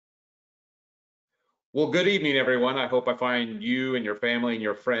Well, good evening, everyone. I hope I find you and your family and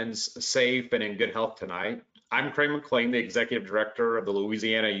your friends safe and in good health tonight. I'm Craig McClain, the Executive Director of the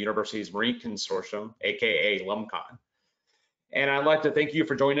Louisiana University's Marine Consortium, aka LUMCON. And I'd like to thank you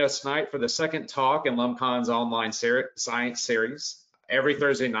for joining us tonight for the second talk in LUMCON's online science series. Every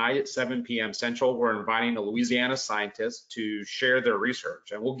Thursday night at 7 p.m. Central, we're inviting a Louisiana scientist to share their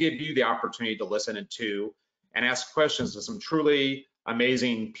research, and we'll give you the opportunity to listen to and ask questions to some truly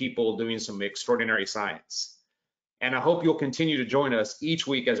amazing people doing some extraordinary science. And I hope you'll continue to join us each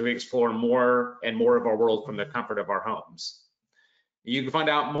week as we explore more and more of our world from the comfort of our homes. You can find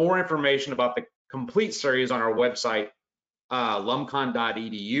out more information about the complete series on our website,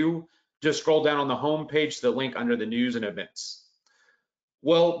 lumcon.edu. Just scroll down on the home page to the link under the news and events.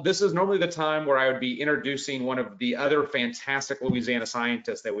 Well, this is normally the time where I would be introducing one of the other fantastic Louisiana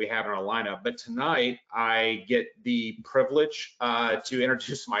scientists that we have in our lineup, but tonight I get the privilege to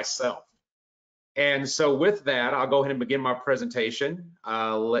introduce myself. And so with that, I'll go ahead and begin my presentation.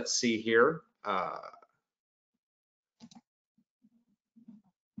 Let's see here.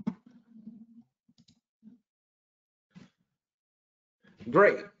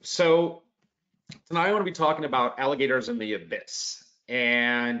 Great. So tonight I want to be talking about alligators in the abyss.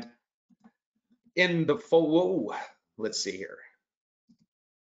 And in the fall, let's see here.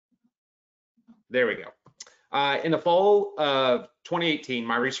 There we go. In the fall of 2018,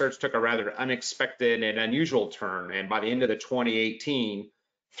 my research took a rather unexpected and unusual turn. And by the end of the 2018,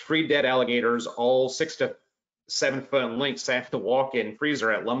 3 dead alligators, all 6 to 7 foot in length, sat at the walk-in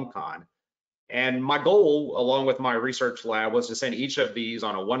freezer at LUMCON. And my goal, along with my research lab, was to send each of these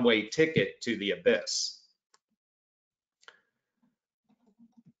on a one-way ticket to the abyss.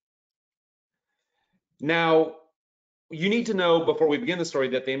 Now, you need to know before we begin the story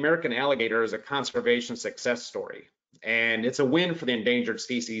that the American alligator is a conservation success story, and it's a win for the Endangered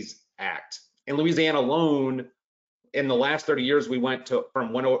Species Act. In Louisiana alone, in the last 30 years, we went to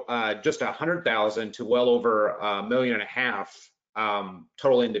from just 100,000 to well over 1.5 million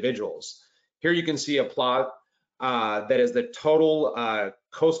total individuals. Here you can see a plot that is the total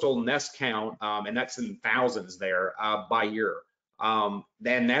coastal nest count, and that's in thousands there by year.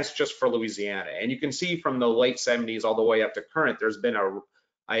 And that's just for Louisiana. And you can see from the late 70s all the way up to current, there's been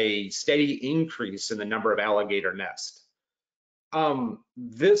a steady increase in the number of alligator nests.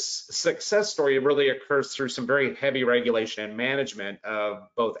 This success story really occurs through some very heavy regulation and management of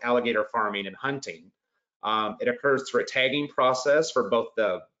both alligator farming and hunting. It occurs through a tagging process for both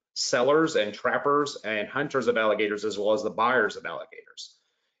the sellers and trappers and hunters of alligators, as well as the buyers of alligators.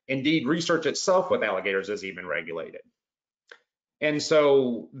 Indeed, research itself with alligators is even regulated. And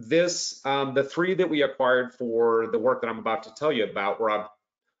so this, the 3 that we acquired for the work that I'm about to tell you about were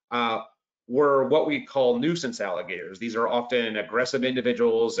what we call nuisance alligators. These are often aggressive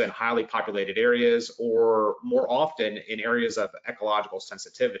individuals in highly populated areas, or more often in areas of ecological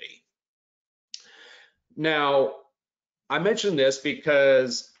sensitivity. Now, I mention this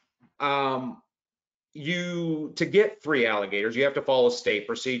because to get 3 alligators, you have to follow state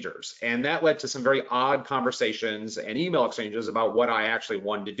procedures. And that led to some very odd conversations and email exchanges about what I actually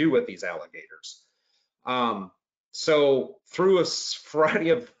wanted to do with these alligators. So through a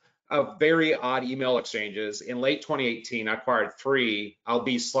variety of very odd email exchanges, in late 2018, I acquired 3,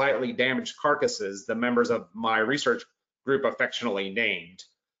 albeit slightly damaged carcasses, the members of my research group affectionately named.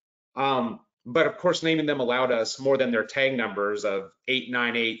 But of course, naming them allowed us more than their tag numbers of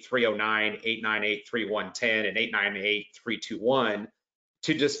 898-309, 898-3110, and 898-321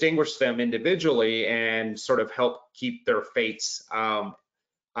 to distinguish them individually and sort of help keep their fates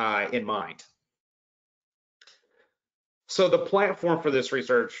in mind. So the platform for this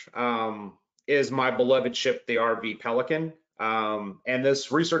research is my beloved ship, the RV Pelican. And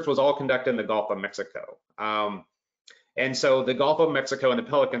this research was all conducted in the Gulf of Mexico. And so the Gulf of Mexico and the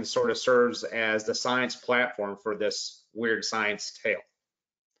Pelican sort of serves as the science platform for this weird science tale.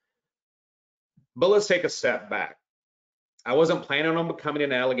 But let's take a step back. I wasn't planning on becoming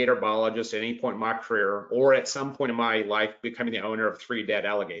an alligator biologist at any point in my career, or at some point in my life becoming the owner of 3 dead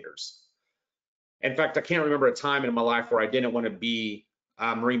alligators. In fact, I can't remember a time in my life where I didn't want to be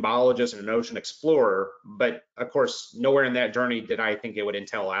a marine biologist and an ocean explorer, but of course, nowhere in that journey did I think it would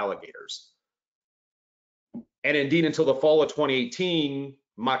entail alligators. And indeed, until the fall of 2018,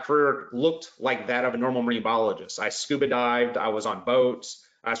 my career looked like that of a normal marine biologist. I scuba dived, I was on boats,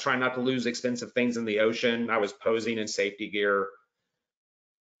 I was trying not to lose expensive things in the ocean, I was posing in safety gear.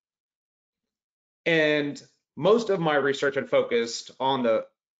 And most of my research had focused on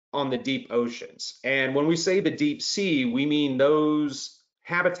the deep oceans. And when we say the deep sea, we mean those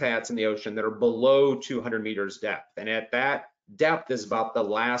habitats in the ocean that are below 200 meters depth. And at that depth is about the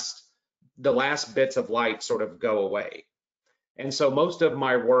last the last bits of light sort of go away. And so most of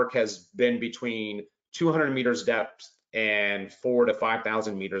my work has been between 200 meters depth and 4,000 to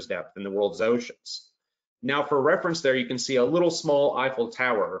 5,000 meters depth in the world's oceans. Now, for reference there, you can see a little small Eiffel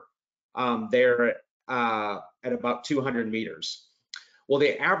Tower there at about 200 meters. Well,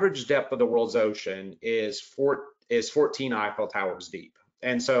 the average depth of the world's ocean is 14 Eiffel Towers deep.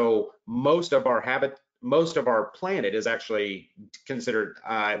 And so most of our planet is actually considered,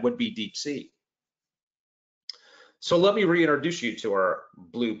 would be deep sea. So let me reintroduce you to our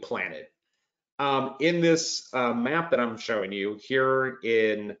blue planet. In this map that I'm showing you, here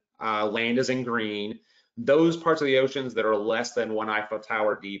in land is in green. Those parts of the oceans that are less than 1 Eiffel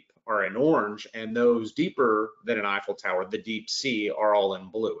Tower deep are in orange, and those deeper than an Eiffel Tower, the deep sea, are all in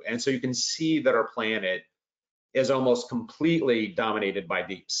blue. And so you can see that our planet is almost completely dominated by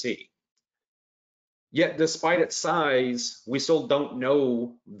deep sea. Yet despite its size, we still don't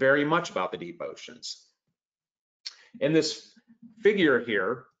know very much about the deep oceans. In this figure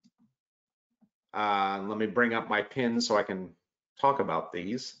here, let me bring up my pin so I can talk about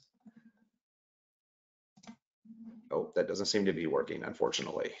these. Oh, that doesn't seem to be working,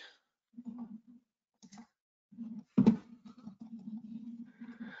 unfortunately.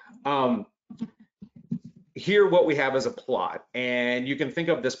 Here what we have is a plot, and you can think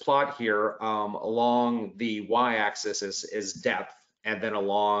of this plot here along the y-axis is depth, and then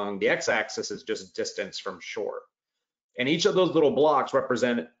along the x-axis is just distance from shore. And each of those little blocks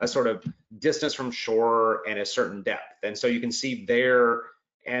represent a sort of distance from shore and a certain depth. And so you can see there,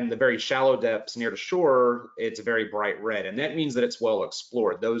 and the very shallow depths near the shore, it's very bright red, and that means that it's well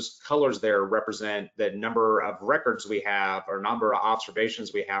explored. Those colors there represent the number of records we have or number of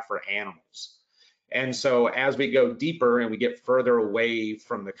observations we have for animals. And so as we go deeper and we get further away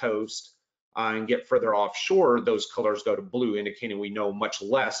from the coast and get further offshore, those colors go to blue, indicating we know much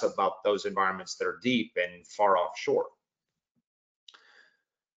less about those environments that are deep and far offshore.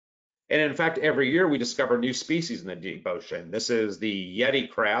 And in fact, every year we discover new species in the deep ocean. This is the Yeti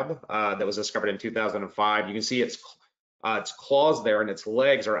crab that was discovered in 2005. You can see its claws there, and its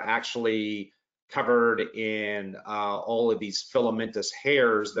legs are actually covered in all of these filamentous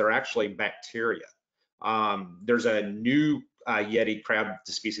hairs. They're actually bacteria. There's a new Yeti crab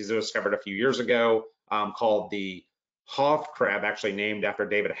species that was discovered a few years ago called the Hoff crab, actually named after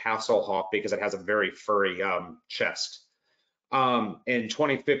David Hasselhoff because it has a very furry chest. In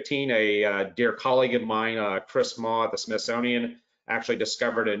 2015, a dear colleague of mine, Chris Maw at the Smithsonian, actually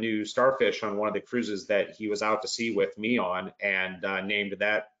discovered a new starfish on one of the cruises that he was out to sea with me on, and named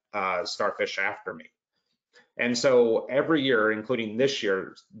that starfish after me. And so every year, including this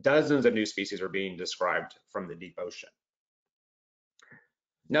year, dozens of new species are being described from the deep ocean.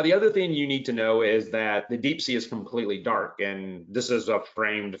 Now, the other thing you need to know is that the deep sea is completely dark, and this is a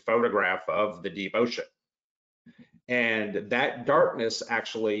framed photograph of the deep ocean. And that darkness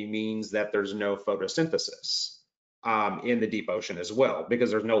actually means that there's no photosynthesis in the deep ocean as well,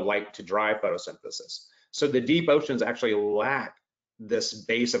 because there's no light to drive photosynthesis. So the deep oceans actually lack this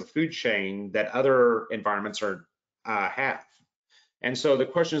base of food chain that other environments have. And so the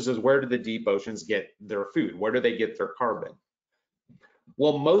question is where do the deep oceans get their food? Where do they get their carbon?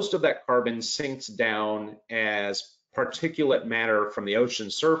 Well, most of that carbon sinks down as particulate matter from the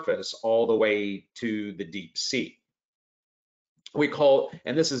ocean surface all the way to the deep sea. We call,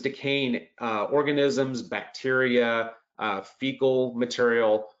 and this is decaying organisms, bacteria, fecal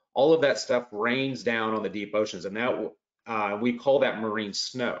material, all of that stuff rains down on the deep oceans, and that we call that marine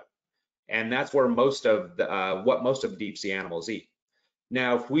snow. And that's where most of what most of deep sea animals eat.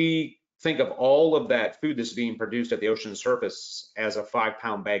 Now, if we think of all of that food that's being produced at the ocean surface as a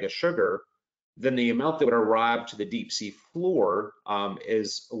 5-pound bag of sugar, then the amount that would arrive to the deep sea floor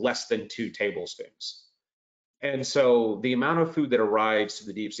is less than 2 tablespoons. And so the amount of food that arrives to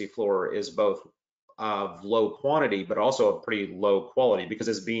the deep sea floor is both of low quantity, but also of pretty low quality because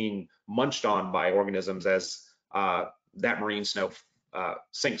it's being munched on by organisms as that marine snow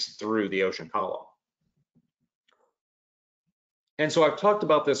sinks through the ocean column. And so I've talked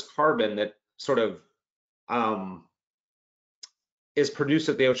about this carbon that sort of is produced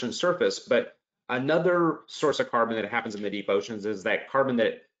at the ocean surface, but another source of carbon that happens in the deep oceans is that carbon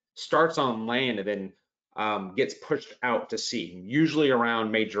that starts on land and then gets pushed out to sea, usually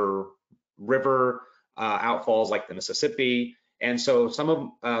around major river outfalls like the Mississippi. And so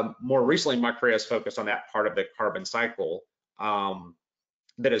some of, more recently, my career has focused on that part of the carbon cycle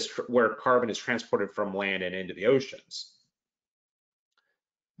that is where carbon is transported from land and into the oceans.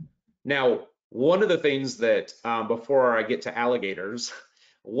 Now, one of the things that, before I get to alligators,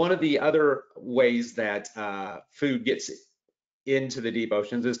 one of the other ways that food gets into the deep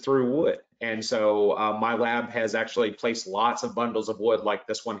oceans is through wood. And so my lab has actually placed lots of bundles of wood like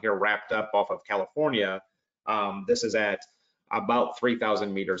this one here wrapped up off of California. This is at about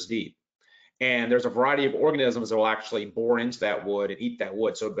 3,000 meters deep. And there's a variety of organisms that will actually bore into that wood and eat that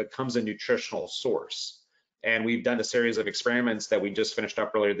wood. So it becomes a nutritional source. And we've done a series of experiments that we just finished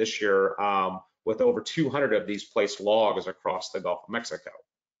up earlier this year with over 200 of these placed logs across the Gulf of Mexico.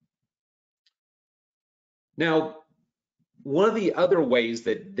 Now, one of the other ways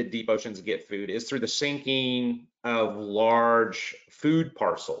that the deep oceans get food is through the sinking of large food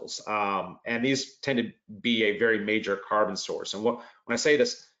parcels. And these tend to be a very major carbon source. And when I say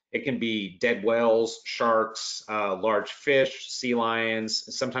this, it can be dead whales, sharks, large fish, sea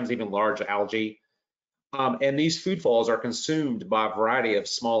lions, sometimes even large algae. And these food falls are consumed by a variety of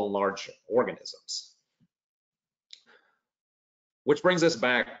small and large organisms. Which brings us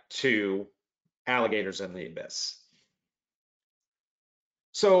back to alligators in the abyss.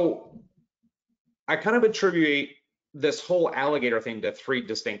 So I kind of attribute this whole alligator thing to three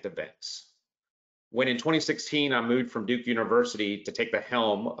distinct events. When in 2016, I moved from Duke University to take the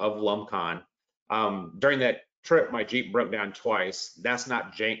helm of LumCon. During that trip, my Jeep broke down twice. That's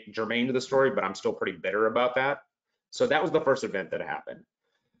not germane to the story, but I'm still pretty bitter about that. So that was the first event that happened.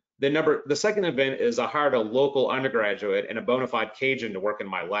 The second event is I hired a local undergraduate and a bona fide Cajun to work in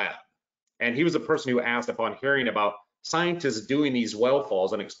my lab. And he was the person who asked, upon hearing about scientists doing these well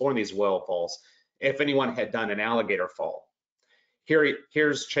falls and exploring these well falls, if anyone had done an alligator fall.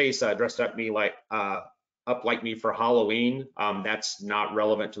 Here's Chase dressed up like me for Halloween. That's not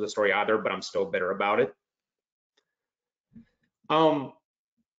relevant to the story either, but I'm still bitter about it.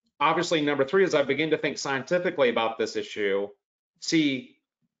 Obviously, number three, as I begin to think scientifically about this issue, see,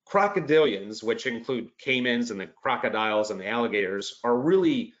 crocodilians, which include caimans and the crocodiles and the alligators, are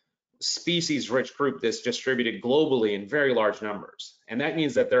really species-rich group that's distributed globally in very large numbers. And that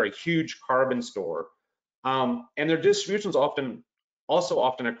means that they're a huge carbon store. And their distributions also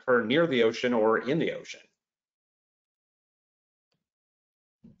often occur near the ocean or in the ocean.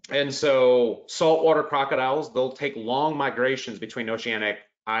 And so saltwater crocodiles, they'll take long migrations between oceanic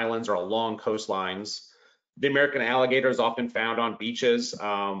islands or along coastlines. The American alligator is often found on beaches.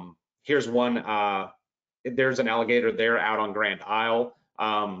 Here's one, there's an alligator there out on Grand Isle.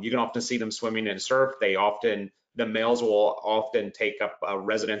 You can often see them swimming in surf. The males will often take up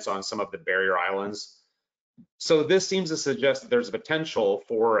residence on some of the barrier islands. So this seems to suggest that there's a potential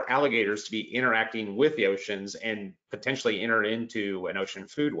for alligators to be interacting with the oceans and potentially enter into an ocean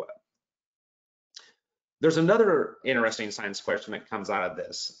food web. There's another interesting science question that comes out of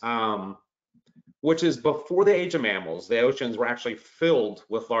this, which is before the age of mammals, the oceans were actually filled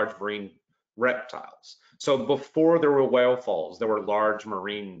with large marine reptiles. So before there were whale falls, there were large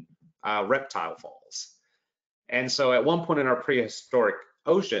marine reptile falls. And so at one point in our prehistoric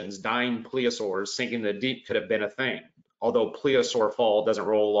oceans, dying plesiosaurs sinking the deep could have been a thing, although plesiosaur fall doesn't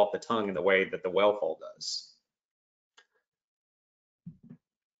roll off the tongue in the way that the whale fall does.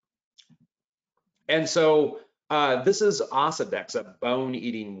 And so this is Osedex, a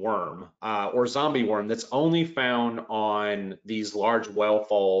bone-eating worm or zombie worm that's only found on these large whale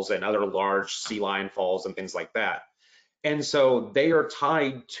falls and other large sea lion falls and things like that. And so they are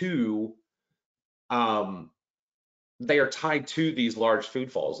tied to these large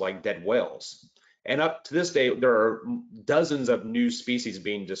food falls like dead whales. And up to this day, there are dozens of new species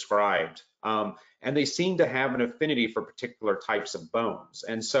being described, and they seem to have an affinity for particular types of bones.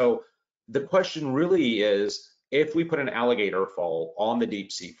 And so the question really is, if we put an alligator fall on the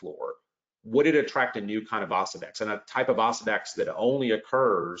deep sea floor, would it attract a new kind of Osedex, and a type of Osedex that only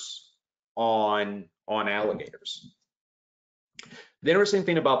occurs on alligators? The interesting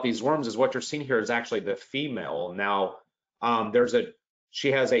thing about these worms is what you're seeing here is actually the female. Now,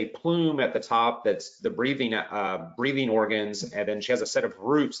 she has a plume at the top that's the breathing organs, and then she has a set of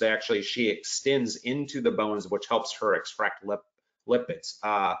roots that she extends into the bones, which helps her extract lipids.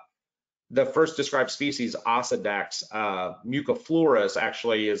 The first described species, Osedax muciflorus,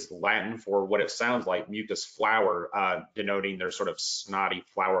 actually is Latin for what it sounds like, mucus flower, denoting their sort of snotty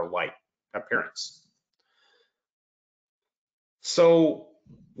flower-like appearance. So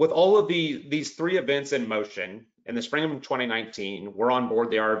with all of these three events in motion, in the spring of 2019, we're on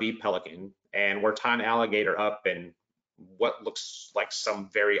board the RV Pelican, and we're tying alligator up in what looks like some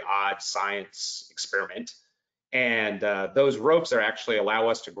very odd science experiment. And those ropes actually allow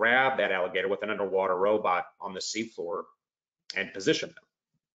us to grab that alligator with an underwater robot on the seafloor and position them.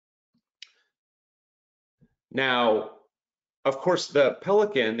 Now, of course, the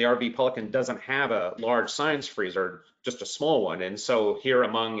Pelican, the RV Pelican, doesn't have a large science freezer, just a small one. And so here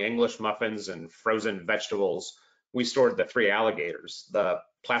among English muffins and frozen vegetables, we stored the 3 alligators. The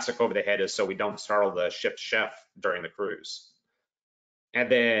plastic over the head is so we don't startle the ship's chef during the cruise.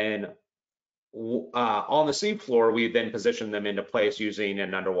 And then on the seafloor, we then position them into place using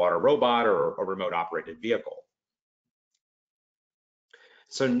an underwater robot or a remote operated vehicle.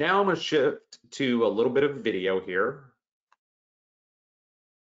 So now I'm going to shift to a little bit of video here.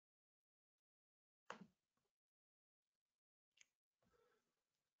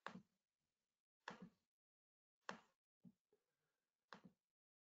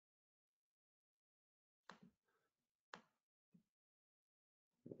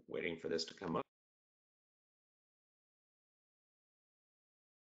 Waiting for this to come up.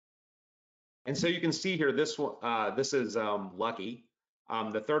 And so you can see here, this one, this is Lucky,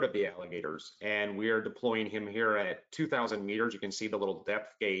 the third of the alligators, and we are deploying him here at 2,000 meters. You can see the little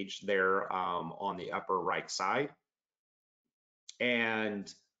depth gauge there on the upper right side.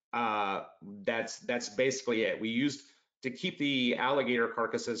 And that's basically it. We used to keep the alligator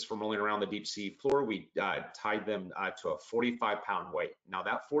carcasses from rolling around the deep sea floor. We tied them to a 45-pound weight. Now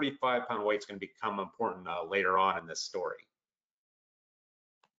that 45-pound weight is going to become important later on in this story.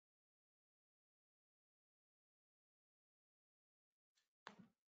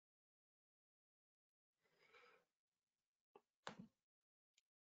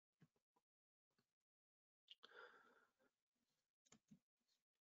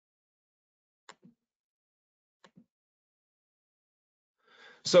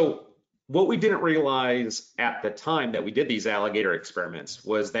 So what we didn't realize at the time that we did these alligator experiments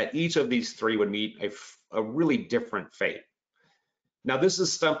was that each of these 3 would meet a really different fate. Now this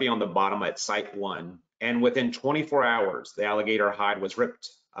is Stumpy on the bottom at site 1, and within 24 hours, the alligator hide was ripped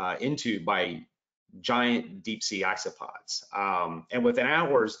into by giant deep sea isopods. And within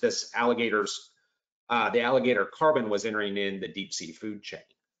hours, the alligator carbon was entering in the deep sea food chain.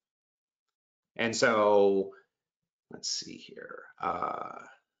 And so, let's see here.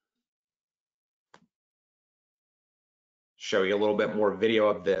 Show you a little bit more video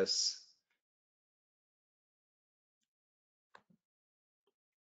of this.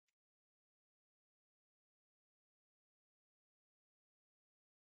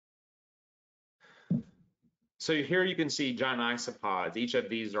 So here you can see giant isopods. Each of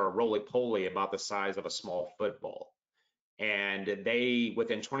these are roly-poly about the size of a small football. And they,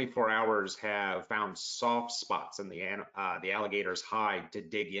 within 24 hours, have found soft spots in the alligator's hide to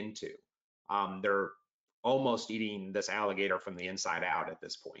dig into. They're almost eating this alligator from the inside out at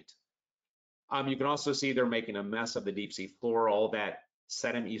this point. You can also see they're making a mess of the deep sea floor. All that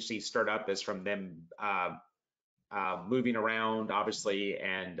sediment you see stirred up is from them moving around, obviously,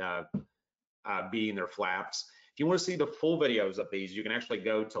 and beating their flaps. If you want to see the full videos of these, you can actually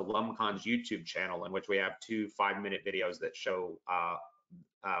go to LumCon's YouTube channel, in which we have 2 5-minute videos that show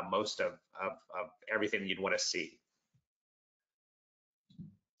most of everything you'd want to see.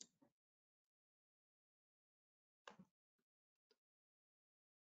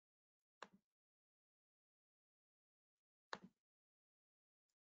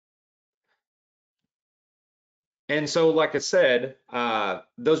 And so, like I said,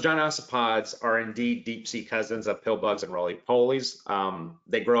 those giant isopods are indeed deep sea cousins of pill bugs and roly-polies.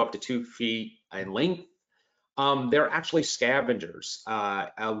 They grow up to 2 feet in length. They're actually scavengers,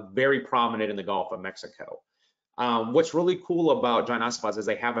 very prominent in the Gulf of Mexico. What's really cool about giant isopods is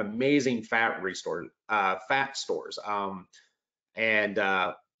they have amazing fat stores.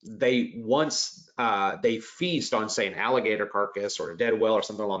 They feast on, say, an alligator carcass or a dead whale or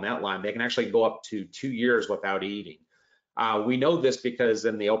something along that line, they can actually go up to 2 years without eating. We know this because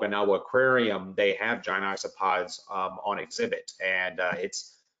in the Okinawa Aquarium, they have giant isopods on exhibit, and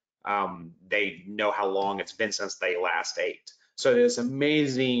they know how long it's been since they last ate. So there's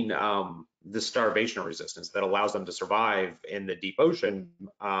amazing the starvation resistance that allows them to survive in the deep ocean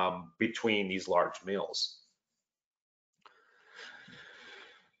between these large meals.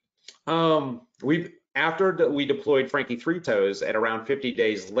 After we deployed Frankie Three Toes, at around 50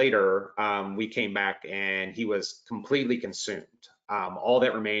 days later, we came back and he was completely consumed. All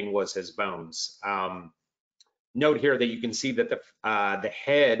that remained was his bones. Note here that you can see that the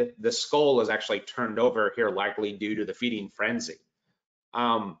head, the skull is actually turned over here, likely due to the feeding frenzy.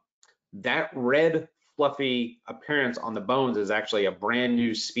 That red fluffy appearance on the bones is actually a brand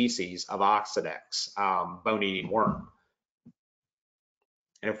new species of Oxidex, bone-eating worm.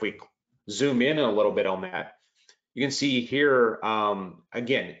 And if we zoom in a little bit on that, you can see here,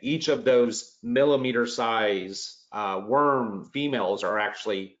 again, each of those millimeter size worm females are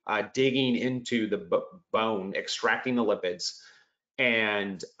actually digging into the bone, extracting the lipids,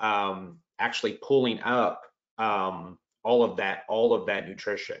 and actually pulling up all of that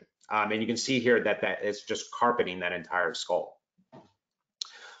nutrition. And you can see here that it's just carpeting that entire skull.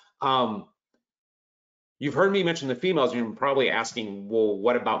 You've heard me mention the females, and you're probably asking, well,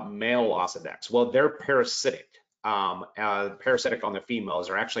 what about male ossidex? Well, they're parasitic. Parasitic on the females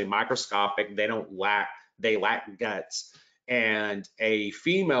are actually microscopic. They lack guts. And a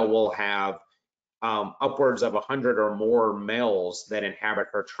female will have upwards of 100 or more males that inhabit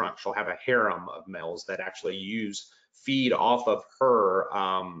her trunk. She'll have a harem of males that actually feed off of her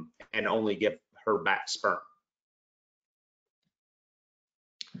and only give her back sperm.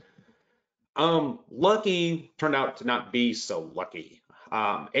 Lucky turned out to not be so lucky.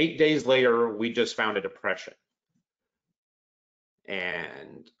 8 days later, we just found a depression.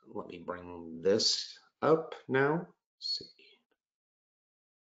 And let me bring this up now. Let's see.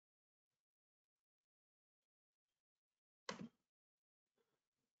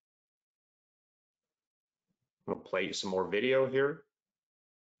 I'll play you some more video here.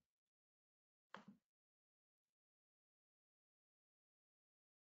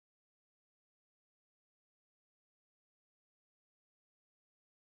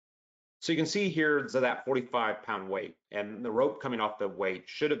 So you can see here that 45-pound weight, and the rope coming off the weight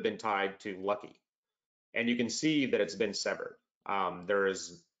should have been tied to Lucky. And you can see that it's been severed. There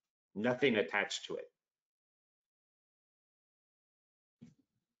is nothing attached to it.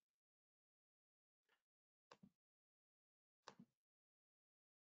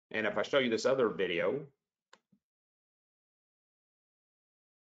 And if I show you this other video,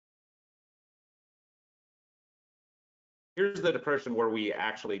 here's the depression where we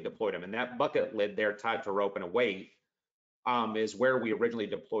actually deployed them. And that bucket lid there tied to rope and a weight is where we originally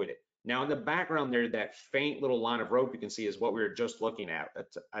deployed it. Now in the background there, that faint little line of rope you can see is what we were just looking at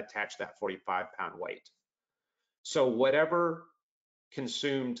attached that 45-pound weight. So whatever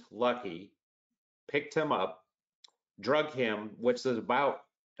consumed Lucky picked him up, drug him, which is about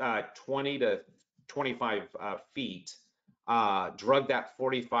 20 to 25 feet, drug that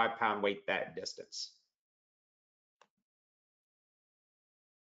 45-pound weight that distance.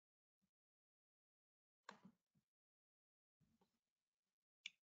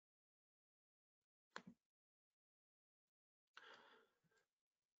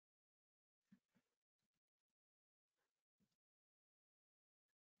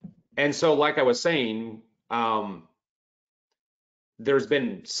 And so, like I was saying, there's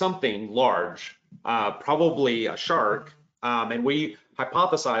been something large, probably a shark, and we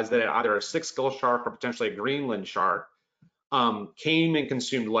hypothesized that either a six-gill shark or potentially a Greenland shark came and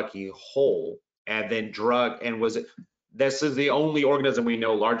consumed Lucky whole, and then drug and this is the only organism we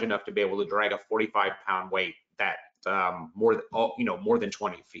know large enough to be able to drag a 45-pound weight that more than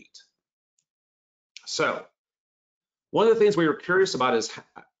 20 feet. So one of the things we were curious about is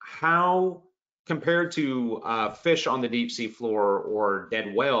how, compared to fish on the deep sea floor or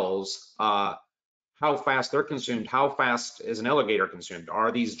dead whales, how fast they're consumed. How fast is an alligator consumed?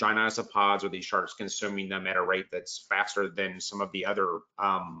 Are these giant isopods or these sharks consuming them at a rate that's faster than some of the other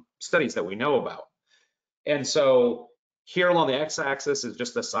studies that we know about? And so here along the x-axis is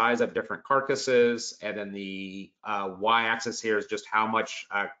just the size of different carcasses, and then the y-axis here is just how much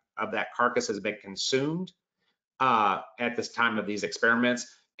of that carcass has been consumed at this time of these experiments.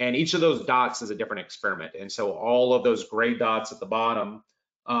 And each of those dots is a different experiment. And so all of those gray dots at the bottom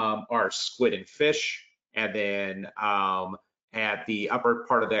are squid and fish. And then at the upper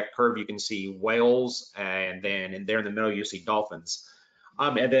part of that curve, you can see whales. And then there in the middle, you see dolphins.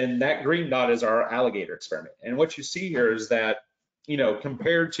 And then that green dot is our alligator experiment. And what you see here is that,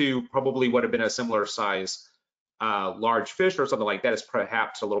 compared to probably what have been a similar size large fish or something like that, is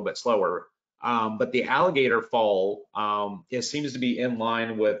perhaps a little bit slower. But the alligator fall it seems to be in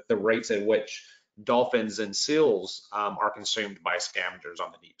line with the rates at which dolphins and seals are consumed by scavengers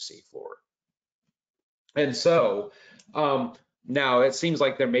on the deep sea floor. And so now it seems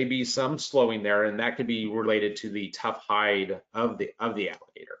like there may be some slowing there, and that could be related to the tough hide of the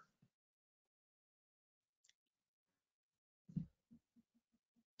alligator.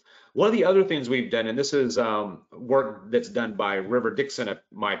 One of the other things we've done, and this is work that's done by River Dixon,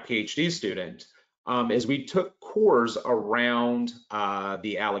 my PhD student, is we took cores around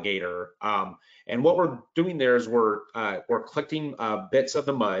the alligator. And what we're doing there is we're collecting bits of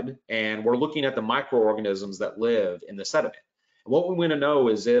the mud, and we're looking at the microorganisms that live in the sediment. And what we want to know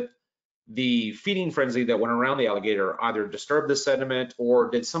is if the feeding frenzy that went around the alligator either disturbed the sediment, or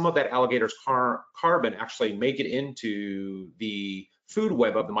did some of that alligator's carbon actually make it into the food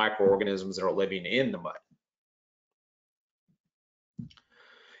web of the microorganisms that are living in the mud.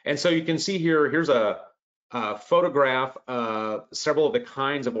 And so you can see here's a photograph of several of the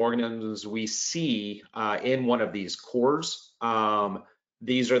kinds of organisms we see in one of these cores.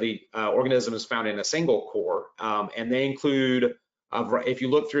 these are the organisms found in a single core, and they include, if you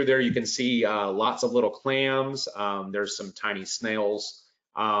look through there, you can see lots of little clams. There's some tiny snails,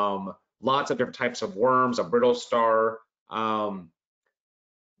 lots of different types of worms, a brittle star.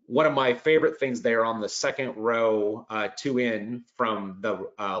 One of my favorite things there on the second row, two in from the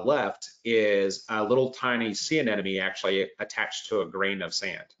left, is a little tiny sea anemone actually attached to a grain of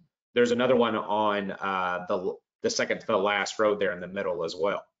sand. There's another one on the second to the last row there in the middle as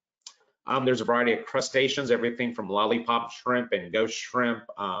well. There's a variety of crustaceans, everything from lollipop shrimp and ghost shrimp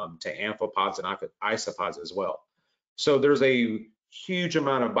to amphipods and isopods as well. So there's a huge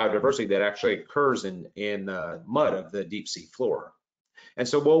amount of biodiversity that actually occurs in the mud of the deep sea floor. And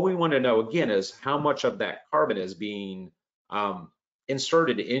so what we want to know again is how much of that carbon is being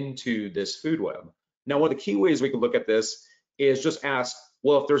inserted into this food web. Now, one of the key ways we can look at this is just ask,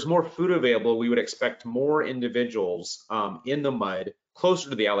 well, if there's more food available, we would expect more individuals in the mud closer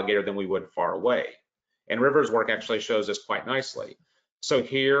to the alligator than we would far away. And River's work actually shows this quite nicely. So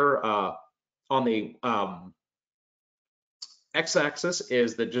here on the x-axis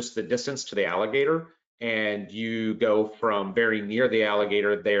is just the distance to the alligator, and you go from very near the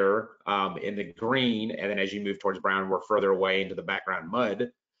alligator there in the green, and then as you move towards brown, we're further away into the background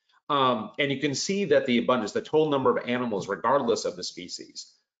mud. And you can see that the abundance, the total number of animals, regardless of the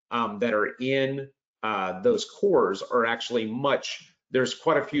species, that are in those cores are actually there's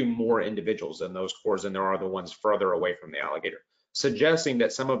quite a few more individuals in those cores than there are the ones further away from the alligator, suggesting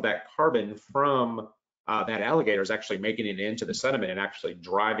that some of that carbon from that alligator is actually making it into the sediment and actually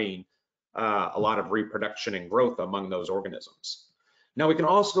driving a lot of reproduction and growth among those organisms. Now we can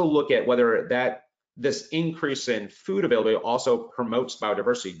also look at whether this increase in food availability also promotes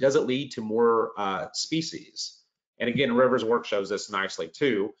biodiversity. Does it lead to more species? And again, River's work shows this nicely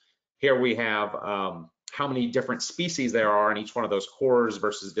too. Here we have how many different species there are in each one of those cores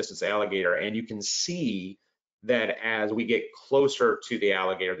versus distance alligator, and you can see that as we get closer to the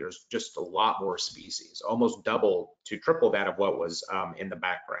alligator, there's just a lot more species, almost double to triple that of what was in the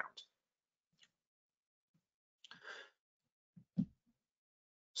background.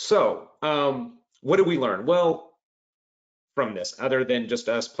 So what did we learn? Well, from this, other than just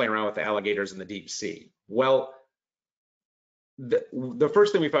us playing around with the alligators in the deep sea? Well, the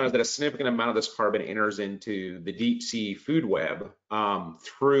first thing we found is that a significant amount of this carbon enters into the deep sea food web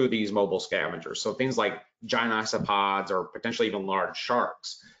through these mobile scavengers. So things like giant isopods or potentially even large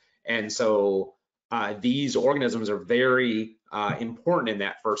sharks. And so these organisms are very important in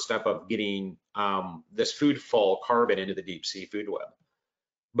that first step of getting this foodful carbon into the deep sea food web.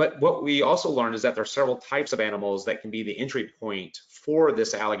 But what we also learned is that there are several types of animals that can be the entry point for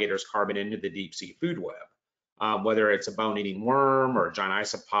this alligator's carbon into the deep sea food web, whether it's a bone-eating worm or a giant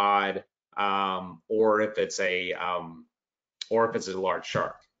isopod, or if it's a large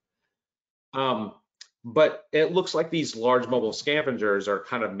shark. But it looks like these large mobile scavengers are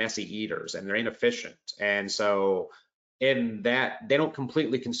kind of messy eaters and they're inefficient. And so in that, they don't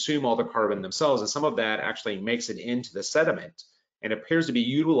completely consume all the carbon themselves, and some of that actually makes it into the sediment and appears to be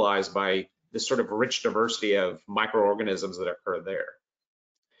utilized by this sort of rich diversity of microorganisms that occur there.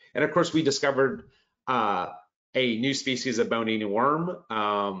 And of course, we discovered a new species of bone-eating worm,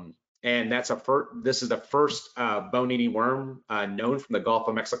 and this is the first bone-eating worm known from the Gulf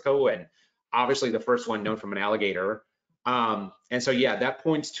of Mexico, and obviously the first one known from an alligator. And so, yeah, that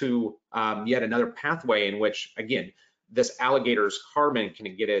points to yet another pathway in which, again, this alligator's carbon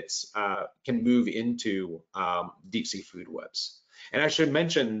can move into deep sea food webs. And I should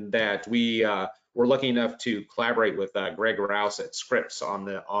mention that we were lucky enough to collaborate with Greg Rouse at Scripps on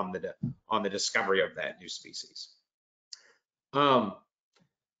the discovery of that new species. I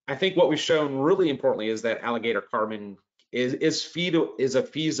think what we've shown really importantly is that alligator carbon is a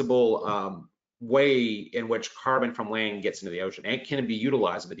feasible way in which carbon from land gets into the ocean and can be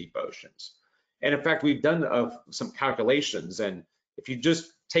utilized in the deep oceans. And in fact, we've done some calculations, and if you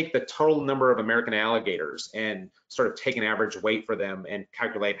just take the total number of American alligators and sort of take an average weight for them and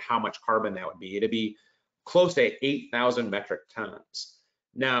calculate how much carbon that would be, it'd be close to 8,000 metric tons.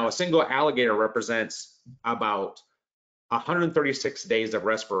 Now, a single alligator represents about 136 days of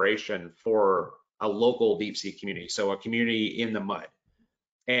respiration for a local deep sea community, so a community in the mud.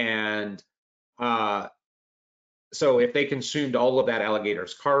 And so if they consumed all of that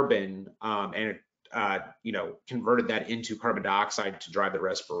alligator's carbon and converted that into carbon dioxide to drive their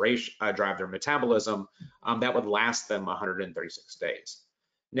respiration, drive their metabolism, that would last them 136 days.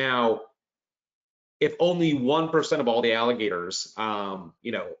 Now, if only 1% of all the alligators, along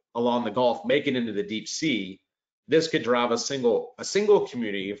the Gulf make it into the deep sea, this could drive a single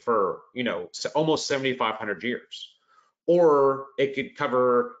community for, almost 7,500 years. or it could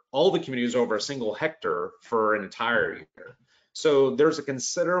cover all the communities over a single hectare for an entire year. So there's a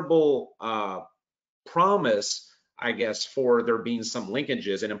considerable promise, I guess, for there being some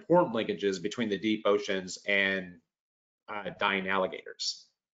linkages and important linkages between the deep oceans and dying alligators.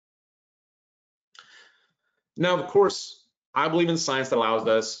 Now, of course, I believe in science that allows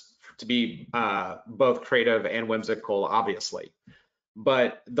us to be both creative and whimsical, obviously.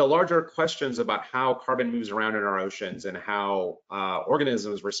 But the larger questions about how carbon moves around in our oceans and how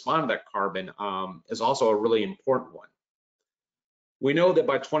organisms respond to that carbon is also a really important one. We know that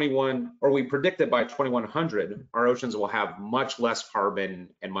by we predict that by 2100, our oceans will have much less carbon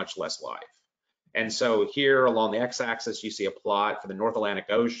and much less life. And so here along the x-axis, you see a plot for the North Atlantic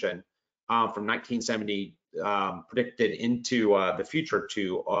Ocean from 1970 predicted into the future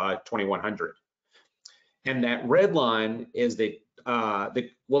to 2100. And that red line is well,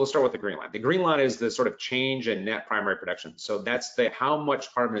 let's start with the green line. The green line is the sort of change in net primary production. So that's how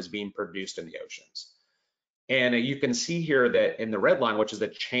much carbon is being produced in the oceans. And you can see here that in the red line, which is the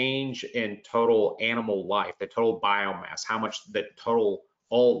change in total animal life, the total biomass, how much the total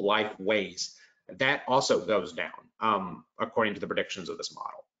all life weighs, that also goes down according to the predictions of this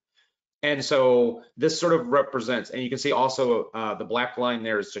model. And so this sort of represents, and you can see also the black line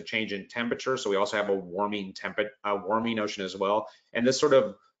there is a change in temperature. So we also have a warming ocean as well. And this sort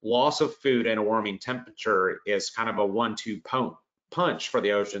of loss of food and a warming temperature is kind of a 1-2 punch for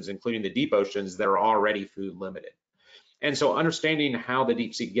the oceans, including the deep oceans that are already food limited. And so understanding how the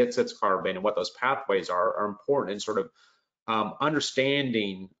deep sea gets its carbon and what those pathways are important in sort of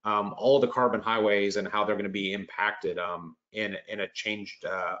understanding all the carbon highways and how they're going to be impacted in a changed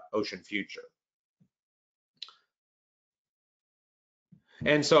ocean future.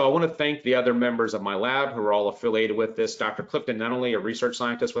 And so I want to thank the other members of my lab who are all affiliated with this. Dr. Clifton Nunnally, a research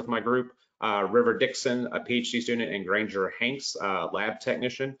scientist with my group, River Dixon, a PhD student, and Granger Hanks, lab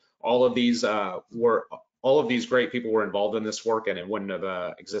technician. All of these great people were involved in this work, and it wouldn't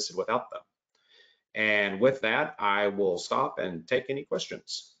have existed without them. And with that, I will stop and take any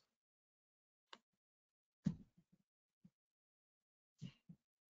questions.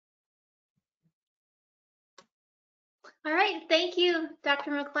 All right, thank you,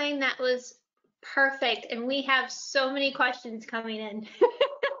 Dr. McClain. That was perfect. And we have so many questions coming in.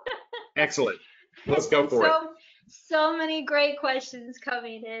 Excellent. Let's go for it. So many great questions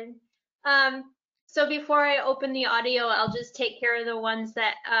coming in. So before I open the audio, I'll just take care of the ones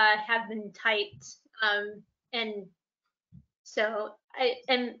that have been typed. And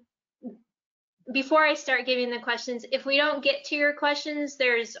before I start giving the questions, if we don't get to your questions,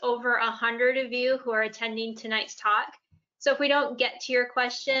 there's over 100 of you who are attending tonight's talk. So if we don't get to your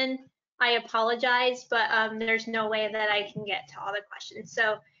question, I apologize, but there's no way that I can get to all the questions.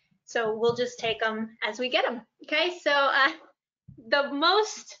 So we'll just take them as we get them. Okay, so the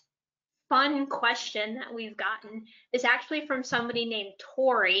most fun question that we've gotten is actually from somebody named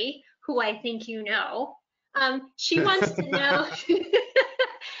Tori, who I think you know. She wants to know,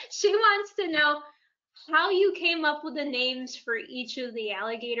 she wants to know how you came up with the names for each of the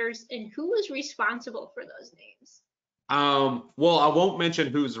alligators and who was responsible for those names. Well, I won't mention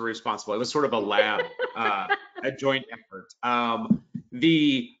who's responsible. It was sort of a lab, a joint effort.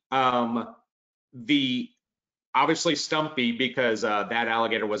 The obviously Stumpy, because that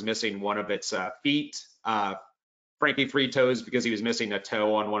alligator was missing one of its feet. Frankie Three Toes because he was missing a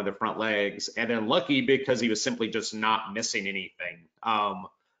toe on one of the front legs, and then Lucky because he was simply just not missing anything.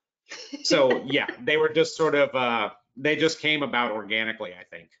 So yeah, they were just sort of they just came about organically, I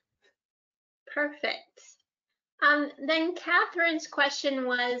think. Perfect. Then Catherine's question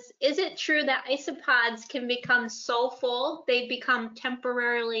was, is it true that isopods can become so full they become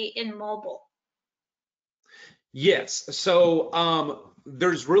temporarily immobile? Yes. So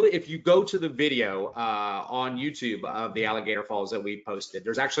there's really, if you go to the video on YouTube of the alligator falls that we posted,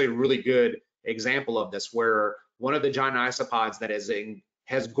 there's actually a really good example of this where one of the giant isopods that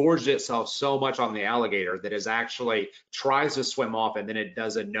has gorged itself so much on the alligator that is actually tries to swim off, and then it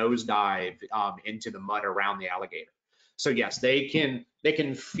does a nosedive into the mud around the alligator. So yes, they can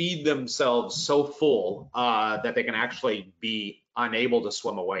feed themselves so full that they can actually be unable to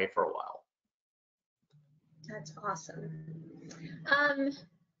swim away for a while. That's awesome.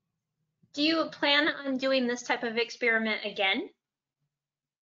 Do you plan on doing this type of experiment again?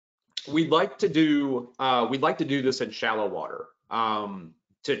 We'd like to do this in shallow water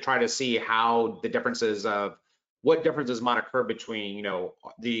to try to see how the differences of what differences might occur between, you know,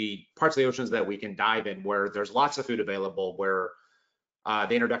 the parts of the oceans that we can dive in where there's lots of food available, where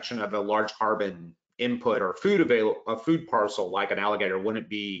the introduction of a large carbon input or a food parcel like an alligator wouldn't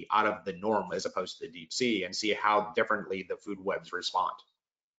be out of the norm as opposed to the deep sea, and see how differently the food webs respond.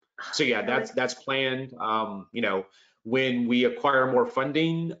 So yeah, that's planned. You know, when we acquire more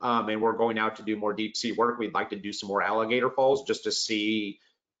funding and we're going out to do more deep sea work, we'd like to do some more alligator falls just to see.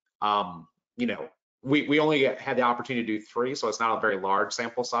 You know, we only had the opportunity to do 3, so it's not a very large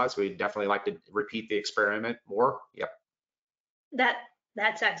sample size. We'd definitely like to repeat the experiment more. Yep.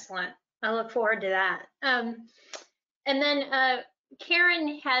 That's excellent. I look forward to that. And then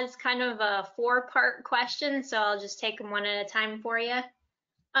Karen has kind of a 4-part question, so I'll just take them one at a time for you.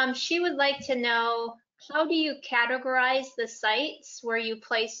 She would like to know, how do you categorize the sites where you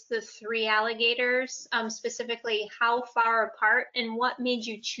place the 3 alligators, specifically how far apart, and what made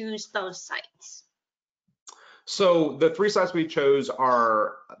you choose those sites? So the 3 sites we chose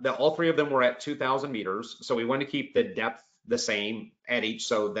are all 3 of them were at 2,000 meters. So we want to keep the depth the same at each,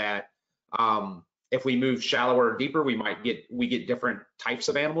 so that if we move shallower or deeper, we get different types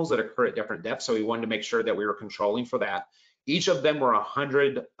of animals that occur at different depths. So we wanted to make sure that we were controlling for that. Each of them were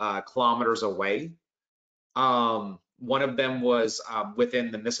 100 kilometers away. One of them was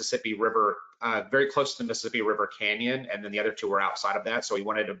within the Mississippi River, very close to the Mississippi River Canyon, and then the other 2 were outside of that. So we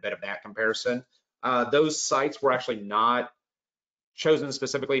wanted a bit of that comparison. Those sites were actually not chosen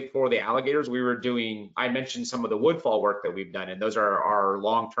specifically for the alligators. I mentioned some of the woodfall work that we've done, and those are our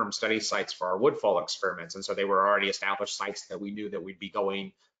long-term study sites for our woodfall experiments. And so they were already established sites that we knew that we'd be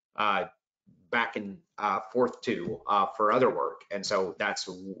going back and forth to for other work. And so that's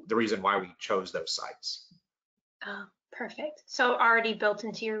the reason why we chose those sites. Oh, perfect. So already built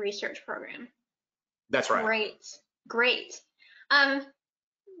into your research program. That's right. Great.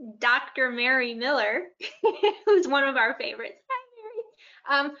 Dr. Mary Miller, who's one of our favorites,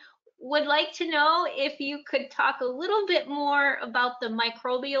 hi Mary, would like to know if you could talk a little bit more about the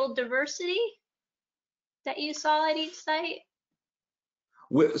microbial diversity that you saw at each site.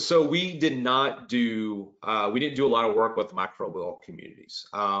 So we didn't do a lot of work with microbial communities.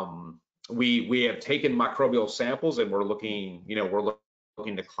 We have taken microbial samples, and we're looking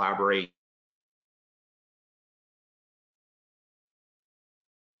to collaborate.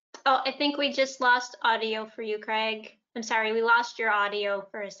 Oh, I think we just lost audio for you, Craig. I'm sorry, we lost your audio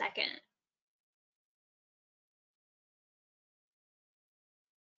for a second.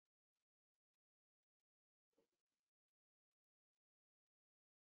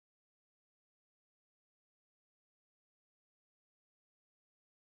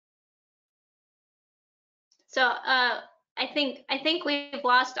 So I think we've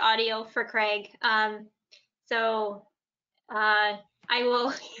lost audio for Craig. I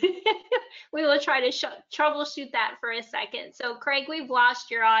will we will try to troubleshoot that for a second. So Craig, we've lost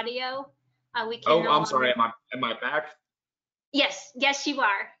your audio. We can. Oh, I'm sorry. Am I back? Yes, you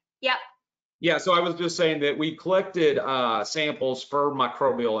are. Yep. Yeah. So I was just saying that we collected samples for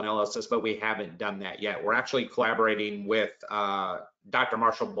microbial analysis, but we haven't done that yet. We're actually collaborating with Dr.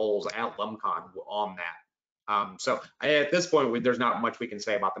 Marshall Bowles at LumCon on that. So at this point, there's not much we can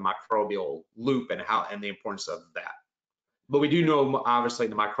say about the microbial loop and the importance of that. But we do know, obviously,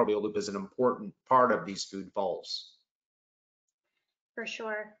 the microbial loop is an important part of these food falls. For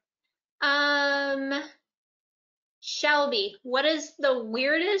sure. Shelby, what is the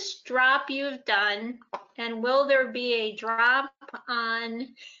weirdest drop you've done, and will there be a drop on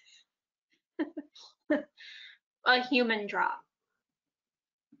a human drop?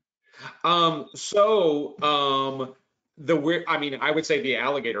 I would say the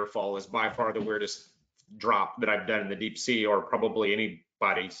alligator fall is by far the weirdest drop that I've done in the deep sea, or probably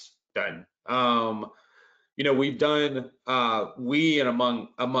anybody's done. We've done, we and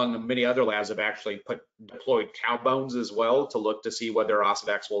among many other labs have actually deployed cow bones as well to look to see whether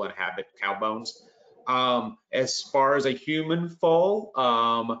Osedax will inhabit cow bones. As far as a human fall,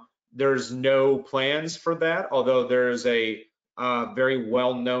 there's no plans for that, although there's a very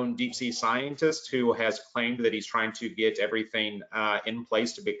well-known deep sea scientist who has claimed that he's trying to get everything in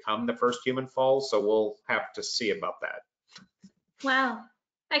place to become the first human fall. So we'll have to see about that. Wow.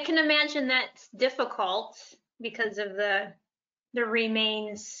 I can imagine that's difficult because of the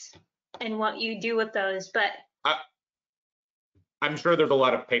remains and what you do with those, but I'm sure there's a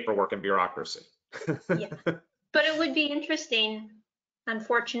lot of paperwork and bureaucracy. Yeah. But it would be interesting.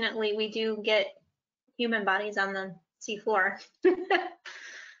 Unfortunately, we do get human bodies on the seafloor.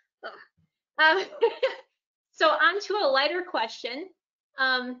 So on to a lighter question.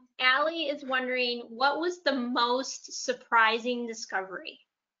 Allie is wondering, what was the most surprising discovery?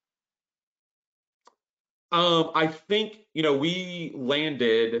 I think, we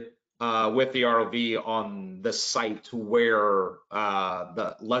landed with the ROV on the site where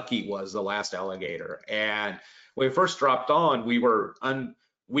the Lucky was, the last alligator. And when we first dropped on,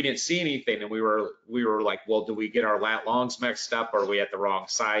 we didn't see anything, and we were like, well, do we get our lat longs mixed up, or are we at the wrong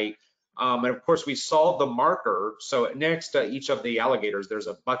site? And of course, we saw the marker. So next to each of the alligators, there's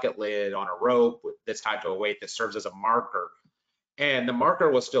a bucket lid on a rope that's tied to a weight that serves as a marker. And the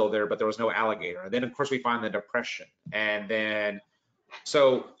marker was still there, but there was no alligator. And then, of course, we find the depression. And then,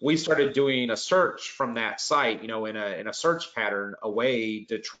 so we started doing a search from that site, in a search pattern, a way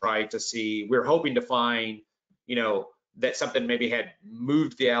to try to see. We were hoping to find, that something maybe had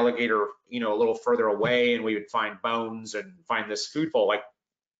moved the alligator, a little further away, and we would find bones and find this food fall like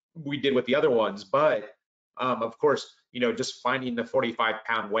we did with the other ones. But of course, just finding the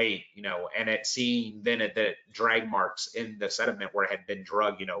 45-pound weight, and seeing then the drag marks in the sediment where it had been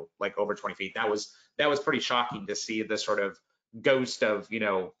drugged, like over 20 feet. That was pretty shocking to see the sort of ghost of,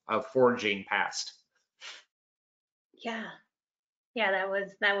 of foraging past. Yeah, that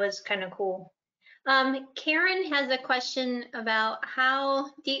was kind of cool. Karen has a question about how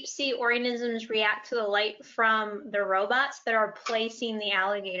deep sea organisms react to the light from the robots that are placing the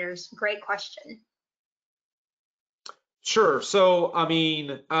alligators. Great question. Sure. So, I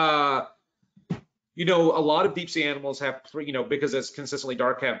mean, a lot of deep sea animals have, because it's consistently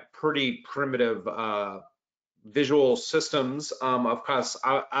dark, have pretty primitive visual systems. Of course,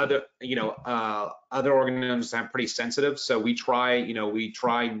 other organisms have pretty sensitive. So we try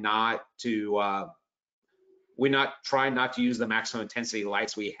not to use the maximum intensity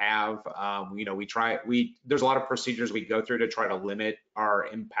lights we have. There's a lot of procedures we go through to try to limit our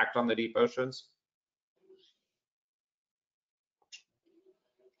impact on the deep oceans.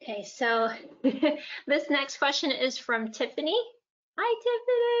 Okay, so this next question is from Tiffany.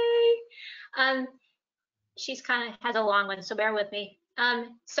 Hi, Tiffany. She's kind of has a long one, so bear with me.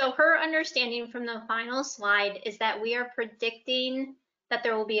 So her understanding from the final slide is that we are predicting that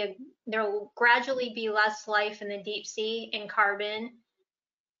there will gradually be less life in the deep sea and carbon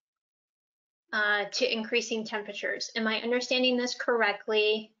to increasing temperatures. Am I understanding this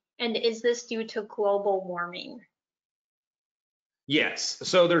correctly? And is this due to global warming? Yes.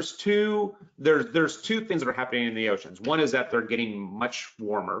 So there's two things that are happening in the oceans. One is that they're getting much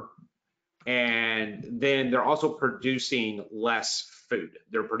warmer, and then they're also producing less food.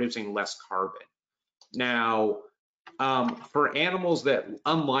 They're producing less carbon. Now, for animals that,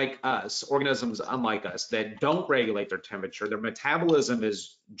 unlike us, organisms unlike us, that don't regulate their temperature, their metabolism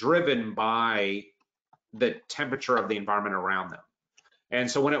is driven by the temperature of the environment around them. And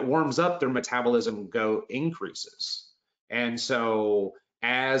so when it warms up, their metabolism increases. And so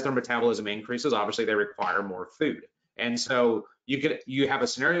as their metabolism increases, obviously they require more food. And so you have a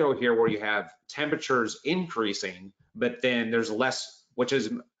scenario here where you have temperatures increasing, but then there's less, which is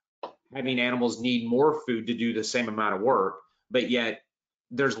having animals need more food to do the same amount of work, but yet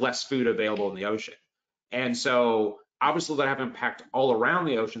there's less food available in the ocean. And so obviously that have impact all around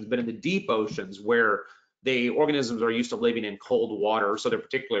the oceans, but in the deep oceans where the organisms are used to living in cold water, so they're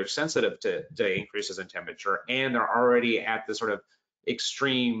particularly sensitive to increases in temperature, and they're already at the sort of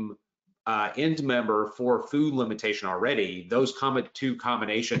extreme end member for food limitation already. Those two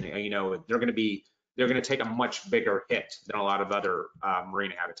combination, they're going to take a much bigger hit than a lot of other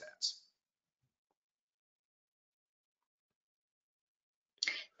marine habitats.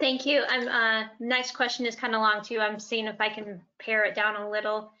 Thank you. Next question is kind of long too. I'm seeing if I can pare it down a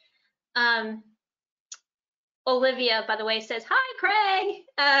little. Olivia, by the way, says, hi,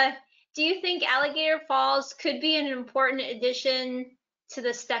 Craig. Do you think alligator falls could be an important addition to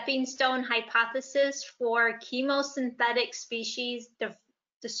the stepping stone hypothesis for chemosynthetic species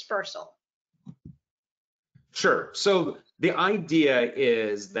dispersal? Sure. So the idea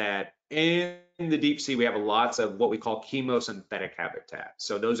is that in the deep sea, we have lots of what we call chemosynthetic habitat.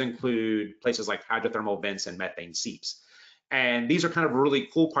 So those include places like hydrothermal vents and methane seeps. And these are kind of really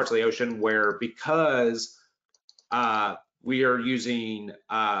cool parts of the ocean where, because we are using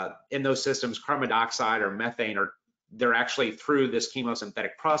in those systems carbon dioxide or methane, or they're actually through this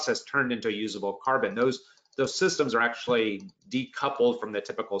chemosynthetic process turned into usable carbon. Those systems are actually decoupled from the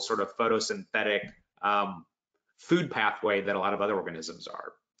typical sort of photosynthetic food pathway that a lot of other organisms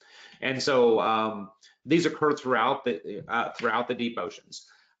are. And so these occur throughout the deep oceans.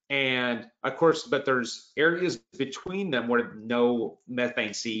 And of course, but there's areas between them where no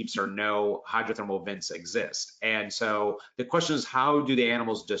methane seeps or no hydrothermal vents exist. And so the question is, how do the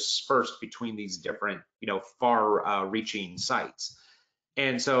animals disperse between these different, far-reaching sites?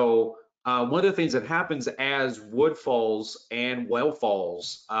 And so one of the things that happens as wood falls and whale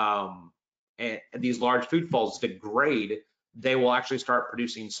falls and these large food falls degrade, they will actually start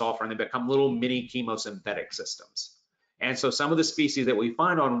producing sulfur, and they become little mini chemosynthetic systems. And so some of the species that we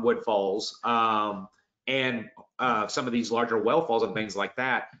find on woodfalls and some of these larger well falls and things like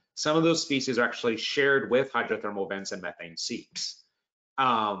that, some of those species are actually shared with hydrothermal vents and methane seeps,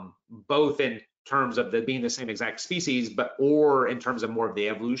 both in terms of being the same exact species, or in terms of more of the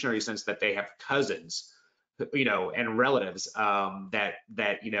evolutionary sense that they have cousins, and relatives where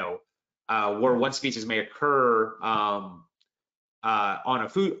one species may occur on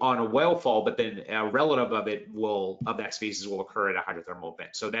a well fall, but then a relative of that species will occur at a hydrothermal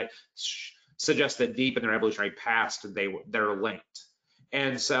vent. So that suggests that deep in their evolutionary past, they're linked.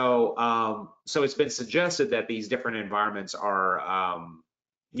 And so it's been suggested that these different environments are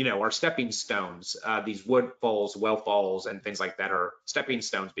stepping stones. These wood falls, well falls, and things like that are stepping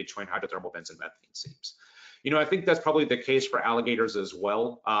stones between hydrothermal vents and methane seeps. I think that's probably the case for alligators as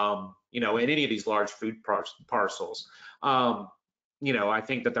well. In any of these large food parcels. I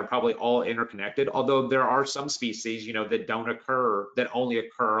think that they're probably all interconnected, although there are some species, that only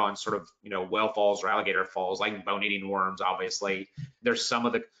occur on sort of, well falls or alligator falls, like bone-eating worms, obviously. There's some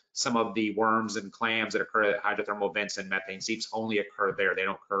of the worms and clams that occur at hydrothermal vents and methane seeps only occur there. They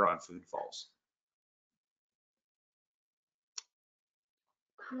don't occur on food falls.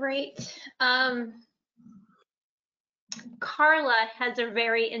 Great. Carla has a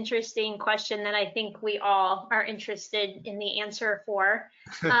very interesting question that I think we all are interested in the answer for.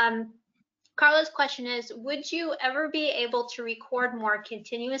 Carla's question is, would you ever be able to record more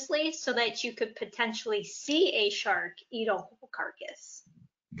continuously so that you could potentially see a shark eat a whole carcass?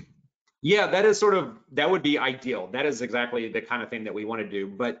 Yeah, that would be ideal. That is exactly the kind of thing that we want to do.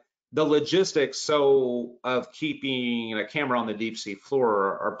 But the logistics of keeping a camera on the deep sea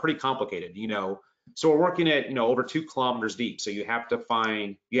floor are pretty complicated, So we're working at, over 2 kilometers deep. So you have to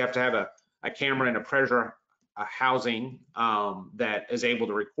have a camera in a pressure housing that is able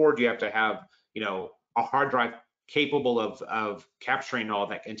to record. You have to have, a hard drive capable of capturing all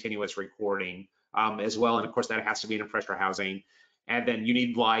that continuous recording as well. And of course, that has to be in a pressure housing. And then you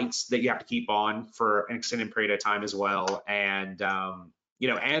need lights that you have to keep on for an extended period of time as well. And,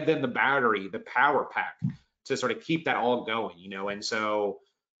 and then the battery, the power pack to sort of keep that all going, And so,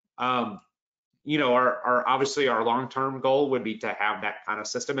 obviously our long-term goal would be to have that kind of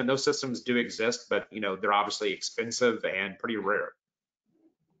system, and those systems do exist, but they're obviously expensive and pretty rare.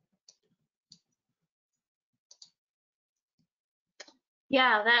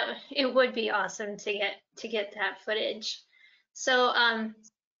 Yeah, it would be awesome to get that footage. So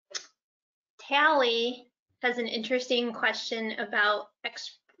Tally has an interesting question about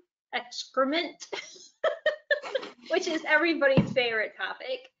excrement, which is everybody's favorite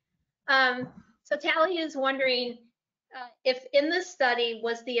topic. So Tally is wondering if in the study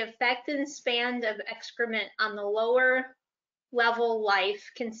was the effect and span of excrement on the lower level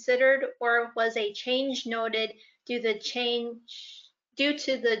life considered, or was a change noted due to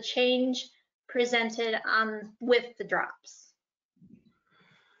the change presented with the drops?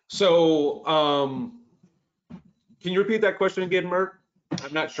 So can you repeat that question again, Mert?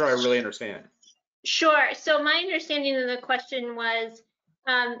 I'm not sure I really understand. Sure. So my understanding of the question was,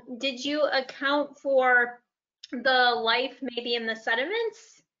 did you account for the life maybe in the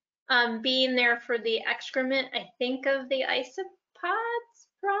sediments being there for the excrement, I think, of the isopods,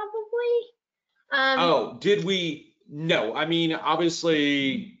 probably? Did we? No. I mean,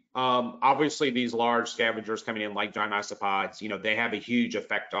 obviously these large scavengers coming in like giant isopods, they have a huge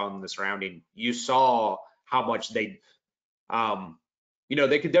effect on the surrounding. You saw how much they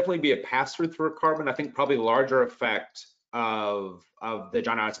could definitely be a pass-through through carbon. I think probably the larger effect of the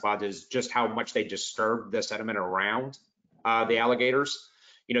giant isopods is just how much they disturb the sediment around the alligators.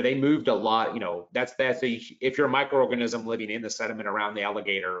 They moved a lot. If you're a microorganism living in the sediment around the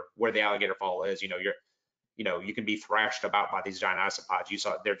alligator, where the alligator fall is, you can be thrashed about by these giant isopods. You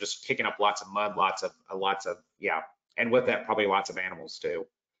saw they're just kicking up lots of mud, lots of and with that probably lots of animals too.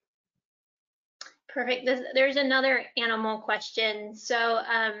 Perfect. There's another animal question. So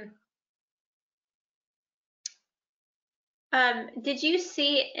did you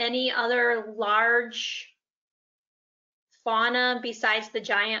see any other large fauna besides the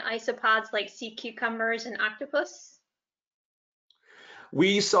giant isopods like sea cucumbers and octopus?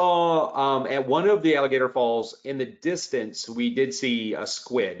 We saw at one of the alligator falls in the distance, we did see a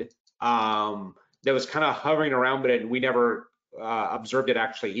squid that was kind of hovering around, but we never observed it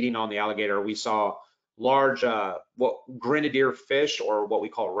actually eating on the alligator. We saw large grenadier fish, or what we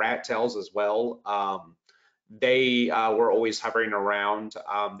call rat tails as well. They were always hovering around.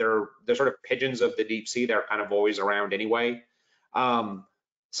 They're sort of pigeons of the deep sea. They're kind of always around anyway.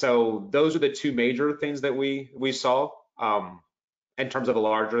 So those are the two major things that we saw. in terms of the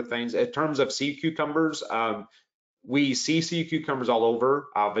larger things. In terms of sea cucumbers, we see sea cucumbers all over,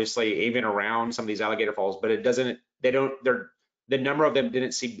 obviously, even around some of these alligator falls, but it doesn't, the number of them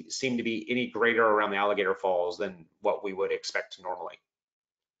didn't seem to be any greater around the alligator falls than what we would expect normally.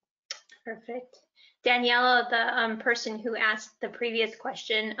 Perfect. Daniela, the person who asked the previous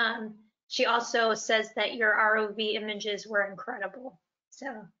question, she also says that your ROV images were incredible. So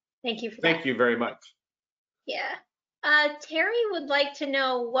thank you for that. Thank you very much. Yeah. Terry would like to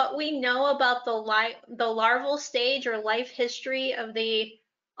know what we know about the larval stage or life history of the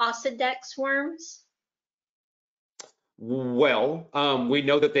Osedex worms. Well, we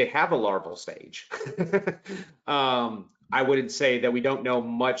know that they have a larval stage. I wouldn't say that we don't know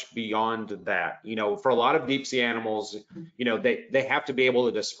much beyond that. You know, for a lot of deep sea animals, you know, they have to be able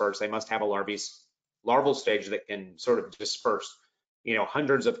to disperse. They must have a larval stage that can sort of disperse, you know,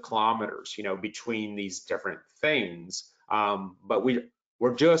 hundreds of kilometers, you know, between these different things. But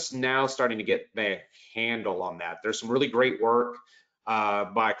we're just now starting to get the handle on that. There's some really great work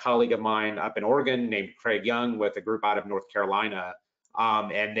by a colleague of mine up in Oregon named Craig Young with a group out of North Carolina.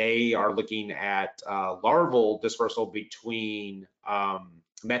 And they are looking at larval dispersal between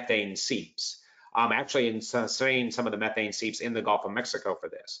methane seeps, actually insane some of the methane seeps in the Gulf of Mexico for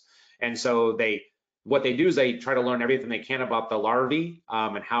this. And so what they do is they try to learn everything they can about the larvae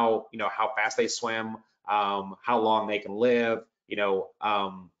and how, you know, how fast they swim, how long they can live, you know,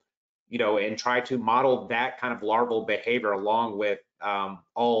 and try to model that kind of larval behavior along with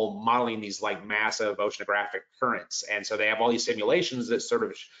all modeling these like massive oceanographic currents. And so they have all these simulations that sort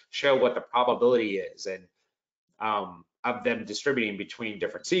of show what the probability is and of them distributing between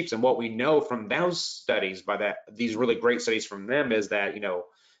different seeps. And what we know from those studies, these really great studies from them, is that, you know,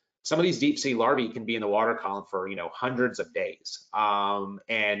 some of these deep sea larvae can be in the water column for, you know, hundreds of days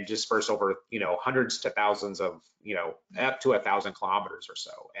and disperse over, you know, hundreds to thousands of, you know, up to 1,000 kilometers or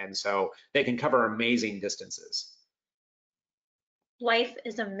so. And so they can cover amazing distances. Life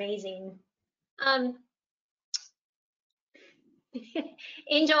is amazing.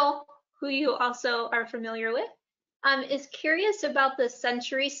 Angel, who you also are familiar with, is curious about the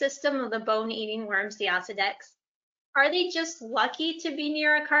sensory system of the bone-eating worms, the Osedex. Are they just lucky to be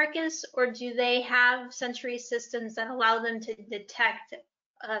near a carcass, or do they have sensory systems that allow them to detect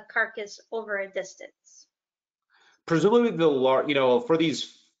a carcass over a distance? Presumably you know, for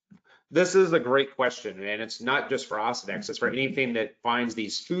these, this is a great question, and it's not just for Osedex, it's for anything that finds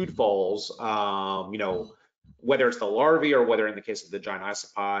these food falls, you know, whether it's the larvae or whether in the case of the giant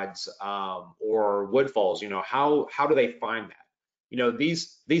isopods or wood falls, you know, how do they find that? You know,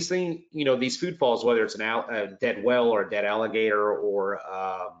 these things, you know, these food falls, whether it's a dead whale or a dead alligator or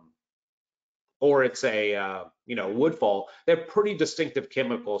it's a you know, wood fall, they have pretty distinctive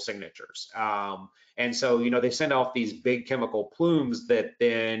chemical signatures. And so, you know, they send off these big chemical plumes that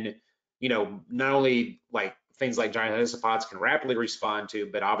then, you know, not only like things like giant isopods can rapidly respond to,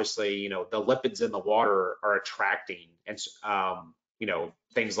 but obviously, you know, the lipids in the water are attracting, and you know,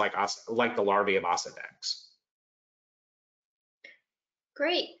 things like the larvae of Osedex.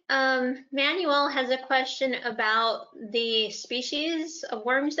 Great. Manuel has a question about the species of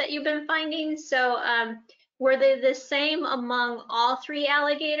worms that you've been finding. So were they the same among all 3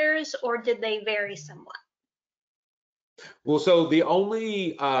 alligators, or did they vary somewhat? Well, so the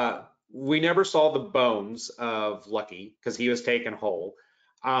only, we never saw the bones of Lucky because he was taken whole.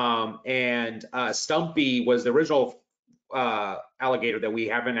 And Stumpy was the original alligator that we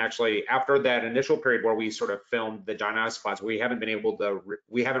haven't actually, after that initial period where we sort of filmed the giant isopods, we haven't been able to,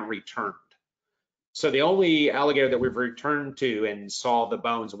 we haven't returned. So the only alligator that we've returned to and saw the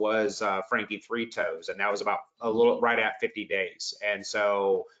bones was Frankie Three Toes, and that was about a little right at 50 days. And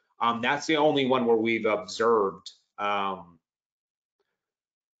so that's the only one where we've observed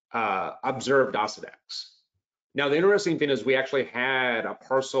Osedex. Now, the interesting thing is we actually had a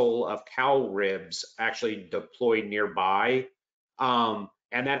parcel of cow ribs actually deployed nearby. And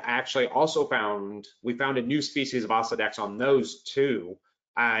that actually also we found a new species of Osedex on those too.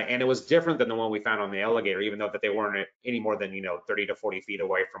 And it was different than the one we found on the alligator, even though that they weren't any more than, you know, 30 to 40 feet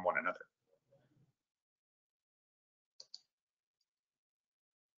away from one another.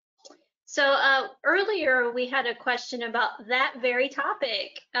 So earlier we had a question about that very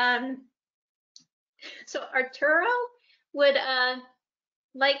topic. So Arturo would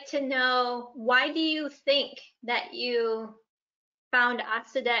like to know, why do you think that you found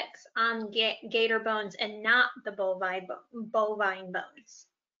Osedex on gator bones and not the bovine bones?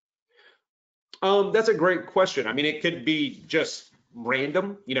 That's a great question. I mean, it could be just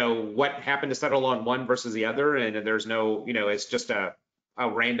random, you know, what happened to settle on one versus the other, and there's no, you know, it's just a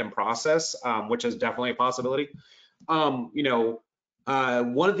random process, which is definitely a possibility. One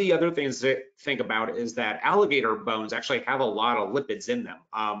of the other things to think about is that alligator bones actually have a lot of lipids in them,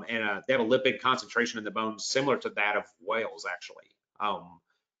 and they have a lipid concentration in the bones similar to that of whales, actually.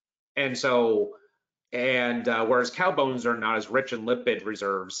 And so, whereas cow bones are not as rich in lipid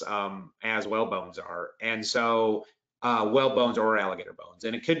reserves as whale bones are, and so whale bones or alligator bones.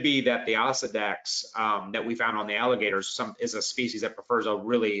 And it could be that the ossidax that we found on the alligators is a species that prefers a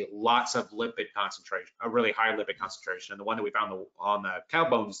really lots of lipid concentration, a really high lipid concentration, and the one that we found on the cow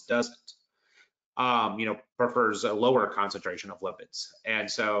bones doesn't. Prefers a lower concentration of lipids. And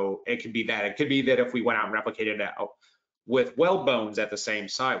so it could be that. It could be that if we went out and replicated it out with whale bones at the same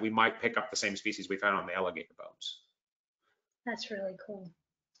site, we might pick up the same species we found on the alligator bones. That's really cool.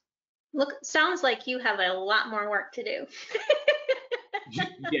 Look, sounds like you have a lot more work to do.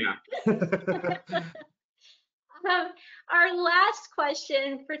 Yeah. Our last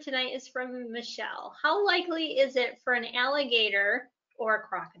question for tonight is from Michelle. How likely is it for an alligator or a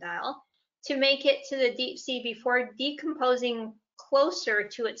crocodile to make it to the deep sea before decomposing closer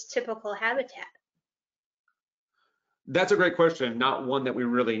to its typical habitat? That's a great question, not one that we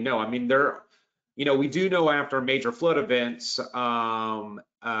really know. I mean, we do know after major flood events, that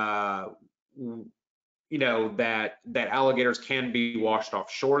alligators can be washed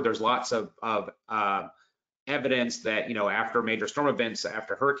offshore. There's lots of evidence that, after major storm events,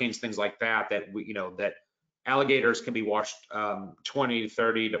 after hurricanes, things like that, that alligators can be washed 20,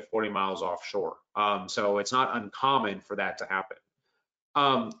 30 to 40 miles offshore. So it's not uncommon for that to happen.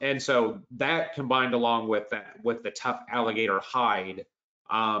 And so that combined along with the tough alligator hide,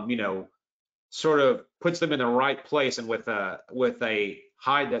 sort of puts them in the right place, and with a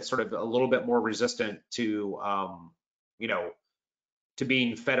hide that's sort of a little bit more resistant to to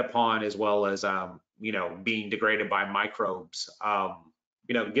being fed upon, as well as being degraded by microbes,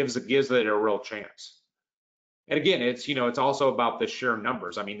 gives it a real chance. And again, it's also about the sheer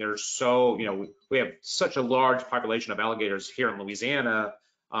numbers. I mean, we have such a large population of alligators here in Louisiana,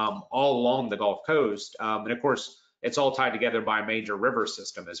 all along the Gulf Coast, and of course, it's all tied together by a major river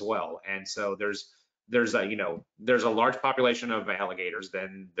system as well. And so there's a large population of alligators.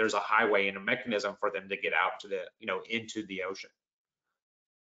 Then there's a highway and a mechanism for them to get out to into the ocean.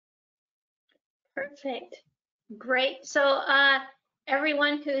 Perfect. Great. So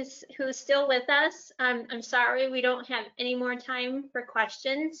everyone who's still with us, I'm sorry we don't have any more time for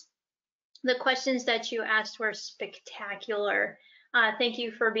questions. The questions that you asked were spectacular. Thank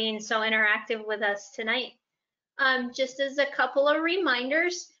you for being so interactive with us tonight. Just as a couple of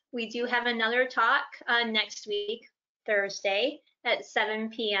reminders, we do have another talk next week, Thursday at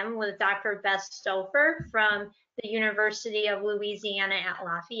 7 p.m. with Dr. Beth Stouffer from the University of Louisiana at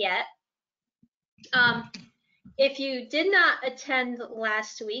Lafayette. If you did not attend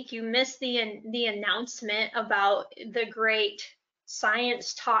last week, you missed the announcement about the great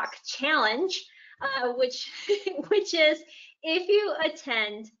Science Talk Challenge, which is if you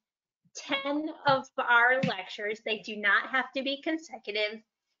attend 10 of our lectures, they do not have to be consecutive,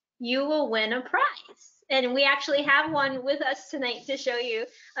 you will win a prize. And we actually have one with us tonight to show you.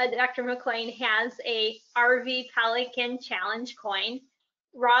 Dr. McClain has a RV Pelican Challenge coin.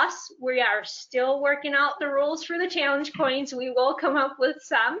 Ross, we are still working out the rules for the challenge coins. We will come up with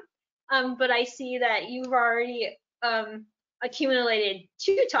some, but I see that you've already accumulated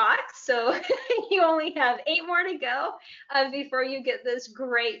 2 talks, so you only have 8 more to go before you get this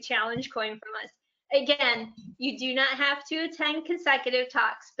great challenge coin from us. Again, you do not have to attend consecutive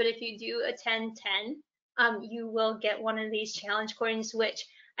talks, but if you do attend 10, you will get one of these challenge coins, which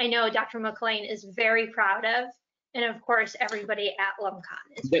I know Dr. McClain is very proud of. And of course, everybody at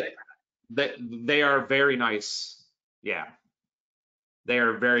LumCon is very proud. They are very nice. Yeah. They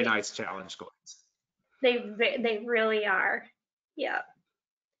are very nice challenge coins. They really are. Yeah.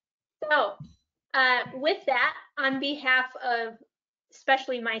 So with that, on behalf of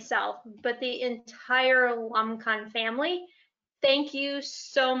especially myself, but the entire LumCon family, thank you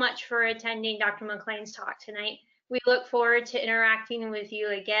so much for attending Dr. McClain's talk tonight. We look forward to interacting with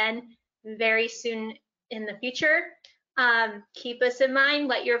you again very soon in the future. Keep us in mind,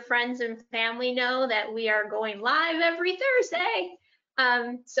 let your friends and family know that we are going live every Thursday.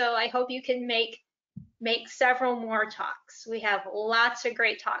 So I hope you can make several more talks. We have lots of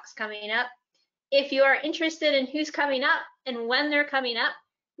great talks coming up. If you are interested in who's coming up and when they're coming up,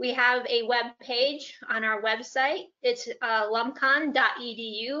 we have a web page on our website. It's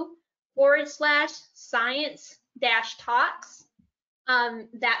lumcon.edu/science-talks.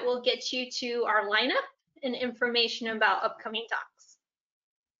 That will get you to our lineup and information about upcoming talks.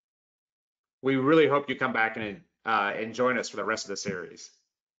 We really hope you come back and join us for the rest of the series.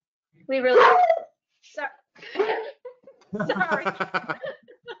 We really, sorry. Sorry.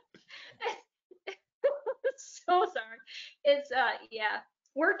 So sorry. It's yeah.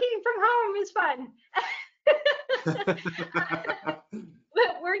 Working from home is fun.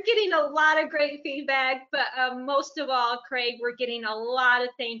 But we're getting a lot of great feedback, but most of all, Craig, we're getting a lot of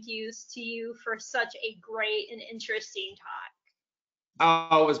thank yous to you for such a great and interesting talk.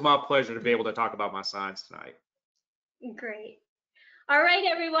 Oh, it was my pleasure to be able to talk about my science tonight. Great. All right,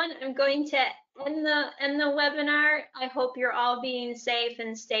 everyone, I'm going to end the webinar. I hope you're all being safe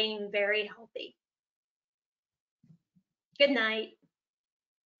and staying very healthy. Good night.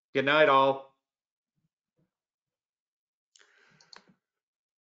 Good night, all.